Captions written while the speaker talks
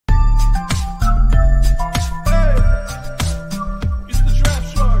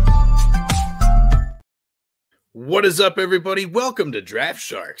What is up, everybody? Welcome to Draft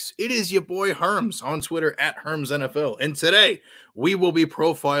Sharks. It is your boy Herms on Twitter at HermsNFL. And today we will be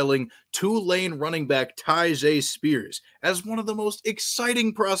profiling Tulane running back Tyjae Spears as one of the most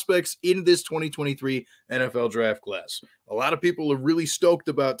exciting prospects in this 2023 NFL draft class. A lot of people are really stoked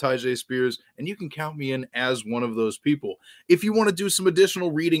about Tyjae Spears, and you can count me in as one of those people. If you want to do some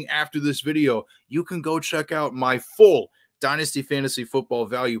additional reading after this video, you can go check out my full Dynasty Fantasy Football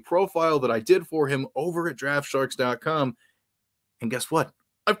value profile that I did for him over at draftsharks.com. And guess what?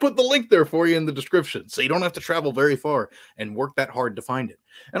 I've put the link there for you in the description, so you don't have to travel very far and work that hard to find it.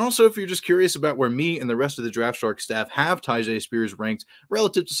 And also, if you're just curious about where me and the rest of the Draft Sharks staff have Tyjae Spears ranked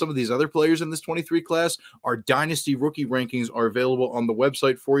relative to some of these other players in this 23 class, our Dynasty rookie rankings are available on the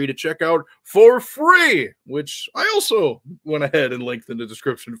website for you to check out for free, which I also went ahead and linked in the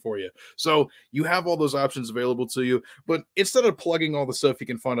description for you. So you have all those options available to you, but instead of plugging all the stuff you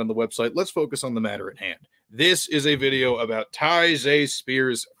can find on the website, let's focus on the matter at hand. This is a video about Tyjae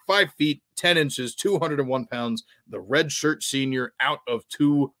Spears, 5 feet, 10 inches, 201 pounds, the red shirt senior out of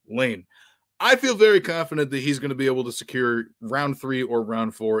Tulane. I feel very confident that he's going to be able to secure round 3 or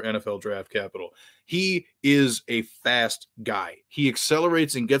round 4 NFL draft capital. He is a fast guy. He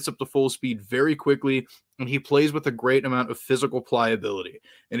accelerates and gets up to full speed very quickly, and he plays with a great amount of physical pliability.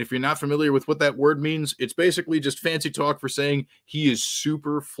 And if you're not familiar with what that word means, it's basically just fancy talk for saying he is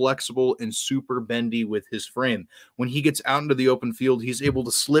super flexible and super bendy with his frame. When he gets out into the open field, he's able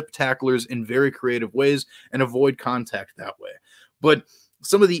to slip tacklers in very creative ways and avoid contact that way. But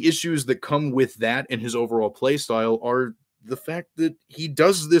some of the issues that come with that and his overall play style are the fact that he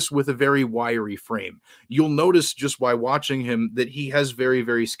does this with a very wiry frame. You'll notice just by watching him that he has very,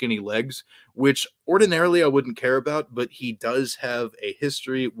 very skinny legs, which ordinarily I wouldn't care about, but he does have a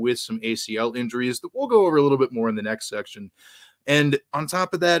history with some ACL injuries that we'll go over a little bit more in the next section. And on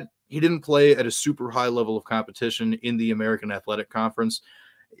top of that, he didn't play at a super high level of competition in the American Athletic Conference.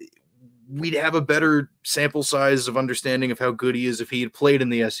 We'd have a better sample size of understanding of how good he is if he had played in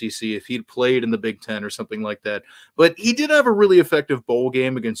the SEC, if he'd played in the Big Ten or something like that. But he did have a really effective bowl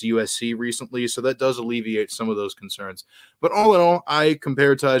game against USC recently, so that does alleviate some of those concerns. But all in all, I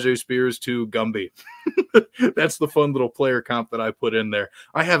compare Tyjae Spears to Gumby. That's the fun little player comp that I put in there.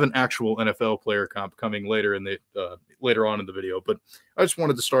 I have an actual NFL player comp coming later in the later on in the video, but I just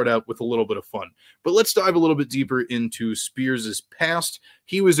wanted to start out with a little bit of fun. But let's dive a little bit deeper into Spears' past.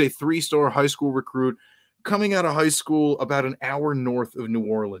 He was a 3-star high school recruit coming out of high school about an hour north of New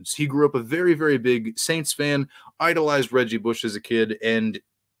Orleans. He grew up a very, very big Saints fan, idolized Reggie Bush as a kid, and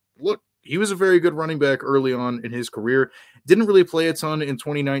look, he was a very good running back early on in his career. Didn't really play a ton in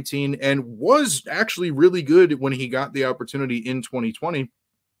 2019 and was actually really good when he got the opportunity in 2020.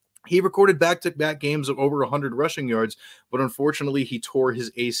 He recorded back-to-back games of over 100 rushing yards, but unfortunately he tore his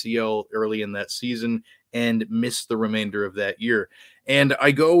ACL early in that season and missed the remainder of that year. And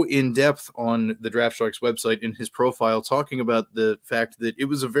I go in depth on the Draft Sharks website in his profile talking about the fact that it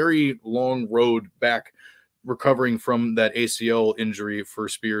was a very long road back recovering from that ACL injury for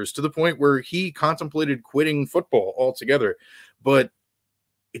Spears to the point where he contemplated quitting football altogether. But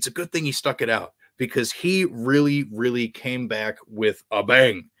it's a good thing he stuck it out because he really, really came back with a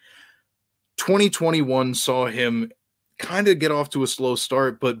bang. 2021 saw him kind of get off to a slow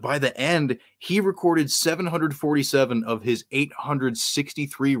start, but by the end, he recorded 747 of his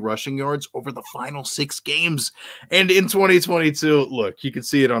 863 rushing yards over the final 6 games. And in 2022, look, you can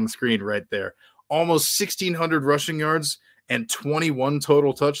see it on the screen right there. Almost 1,600 rushing yards and 21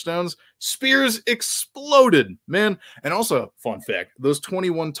 total touchdowns. Spears exploded, man. And also, fun fact, those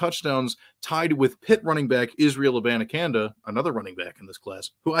 21 touchdowns tied with Pitt running back Israel Abanikanda, another running back in this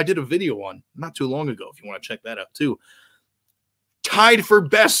class, who I did a video on not too long ago, if you want to check that out too. Tied for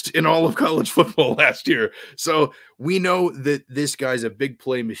best in all of college football last year. So we know that this guy's a big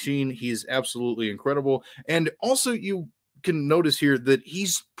play machine. He is absolutely incredible. And also you can notice here that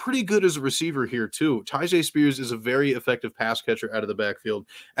he's pretty good as a receiver here too. Tyjae Spears is a very effective pass catcher out of the backfield.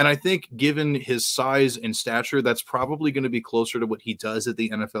 And I think given his size and stature, that's probably going to be closer to what he does at the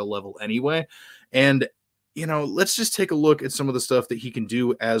NFL level anyway. And you know, let's just take a look at some of the stuff that he can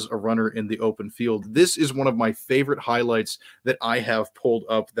do as a runner in the open field. This is one of my favorite highlights that I have pulled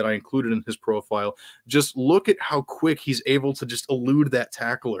up that I included in his profile. Just look at how quick he's able to just elude that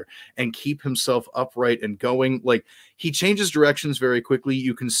tackler and keep himself upright and going. Like, he changes directions very quickly.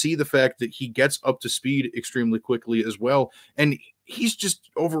 You can see the fact that he gets up to speed extremely quickly as well. And he's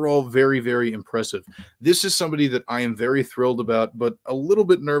just overall very, very impressive. This is somebody that I am very thrilled about, but a little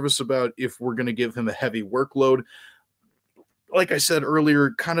bit nervous about if we're going to give him a heavy workload. like I said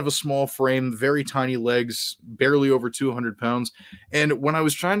earlier, kind of a small frame, very tiny legs, barely over 200 pounds. And when I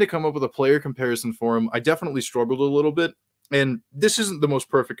was trying to come up with a player comparison for him, I definitely struggled a little bit. And this isn't the most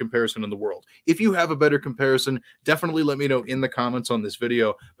perfect comparison in the world. If you have a better comparison, definitely let me know in the comments on this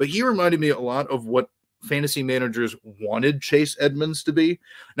video. But he reminded me a lot of what fantasy managers wanted Chase Edmonds to be.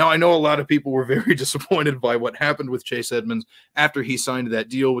 Now, I know a lot of people were very disappointed by what happened with Chase Edmonds after he signed that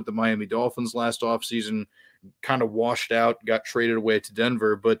deal with the Miami Dolphins last offseason, kind of washed out, got traded away to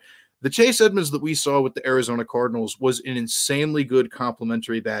Denver. But the Chase Edmonds that we saw with the Arizona Cardinals was an insanely good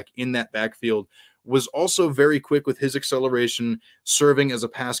complementary back in that backfield, was also very quick with his acceleration, serving as a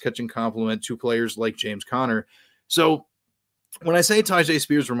pass-catching complement to players like James Conner. So when I say Tyjae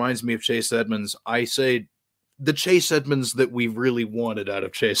Spears reminds me of Chase Edmonds, I say the Chase Edmonds that we really wanted out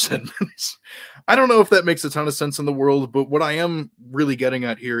of Chase Edmonds. I don't know if that makes a ton of sense in the world, but what I am really getting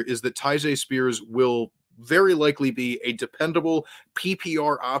at here is that Tyjae Spears will very likely be a dependable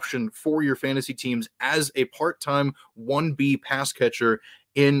PPR option for your fantasy teams as a part-time 1B pass catcher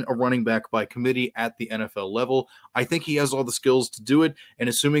in a running back by committee at the NFL level. I think he has all the skills to do it. And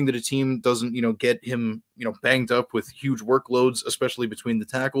assuming that a team doesn't, get him, banged up with huge workloads, especially between the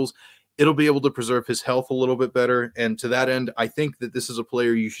tackles, it'll be able to preserve his health a little bit better. And to that end, I think that this is a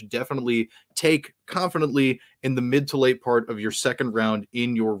player you should definitely take confidently in the mid to late part of your second round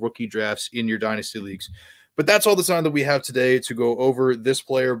in your rookie drafts, in your dynasty leagues. But that's all the time that we have today to go over this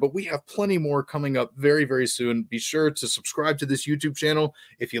player, but we have plenty more coming up very, very soon. Be sure to subscribe to this YouTube channel.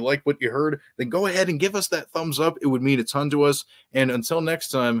 If you like what you heard, then go ahead and give us that thumbs up. It would mean a ton to us. And until next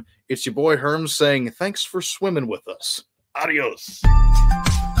time, it's your boy Herms saying thanks for swimming with us. Adios.